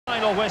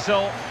Final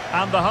whistle,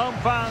 and the home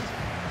fans.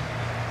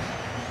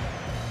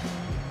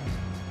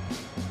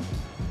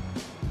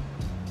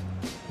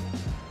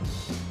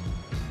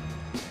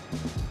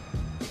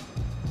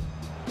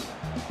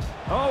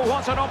 Oh,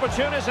 what an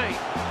opportunity.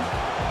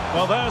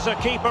 Well, there's a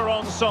keeper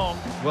on song.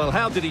 Well,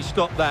 how did he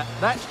stop that?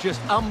 That's just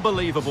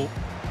unbelievable.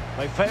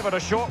 They favoured a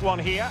short one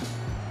here.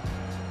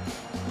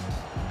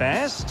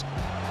 Best.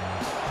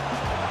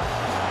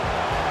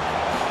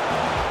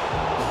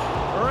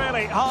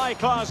 Really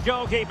high-class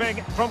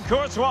goalkeeping from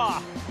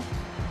Courtois.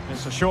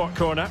 It's a short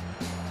corner.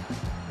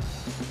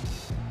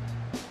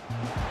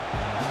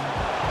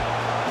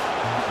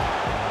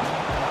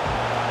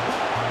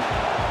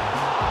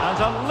 And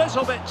a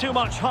little bit too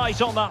much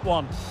height on that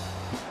one.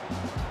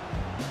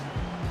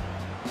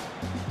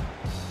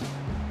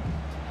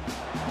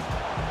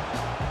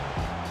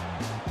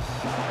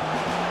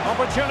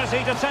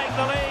 Opportunity to take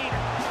the lead.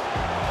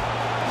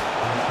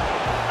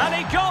 And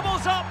he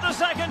gobbles up the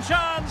second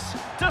chance.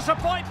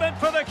 Disappointment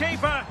for the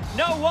keeper.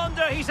 No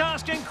wonder he's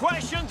asking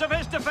questions of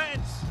his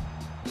defence.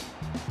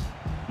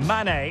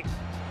 Neyney.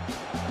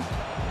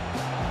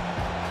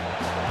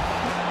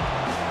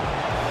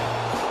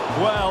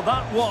 Well,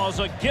 that was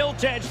a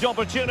gilt-edged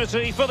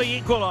opportunity for the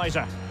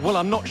equaliser. Well,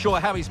 I'm not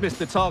sure how he's missed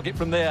the target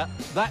from there.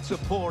 That's a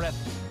poor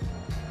effort.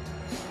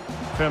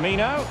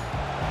 Firmino.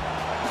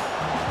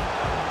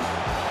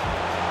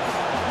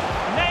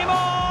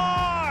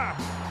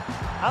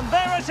 And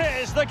there it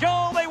is, the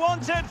goal they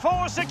wanted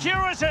for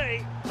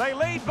security. They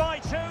lead by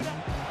 2.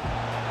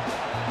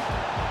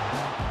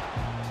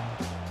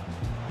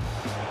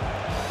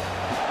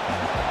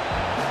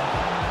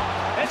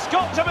 It's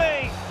got to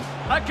be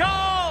a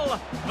goal.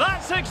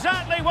 That's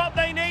exactly what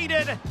they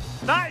needed.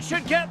 That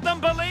should get them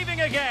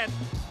believing again.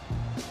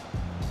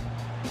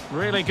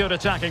 Really good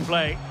attacking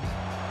play.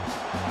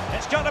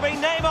 It's got to be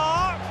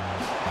Neymar.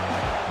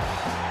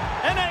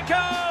 In it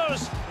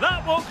goes.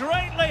 That will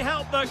greatly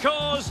help the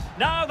cause.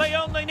 Now they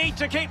only need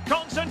to keep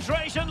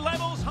concentration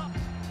levels high.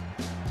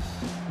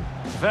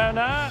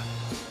 Werner.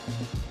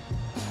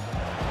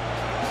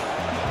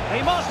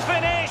 He must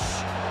finish.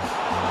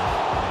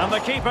 And the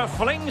keeper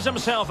flings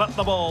himself at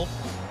the ball.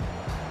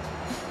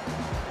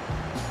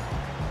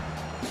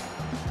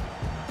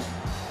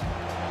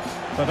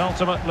 But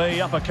ultimately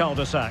up a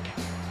cul-de-sac.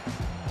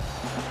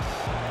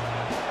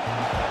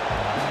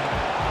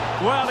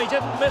 Well, he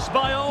didn't miss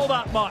by all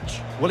that much.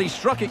 Well, he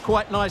struck it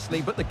quite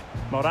nicely, but the...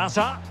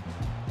 Morata.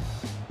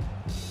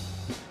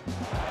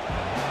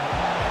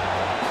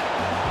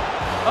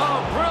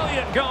 Oh,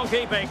 brilliant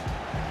goalkeeping.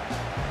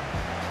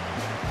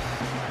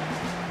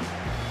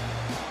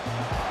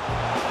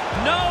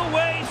 No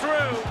way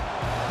through.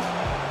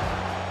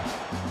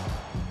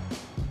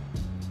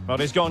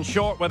 But he's gone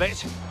short with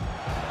it.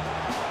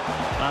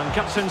 And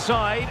cuts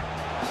inside.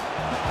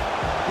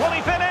 Will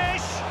he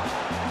finish?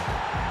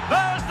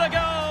 There's the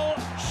goal.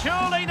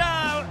 Surely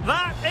now,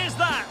 that is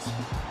that.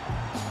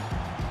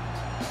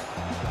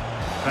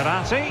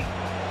 Verratti.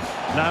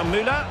 Now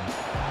Müller.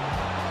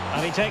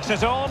 And he takes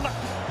it on.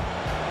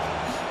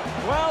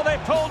 Well, they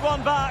pulled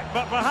one back,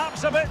 but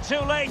perhaps a bit too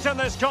late in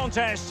this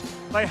contest.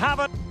 They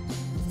haven't...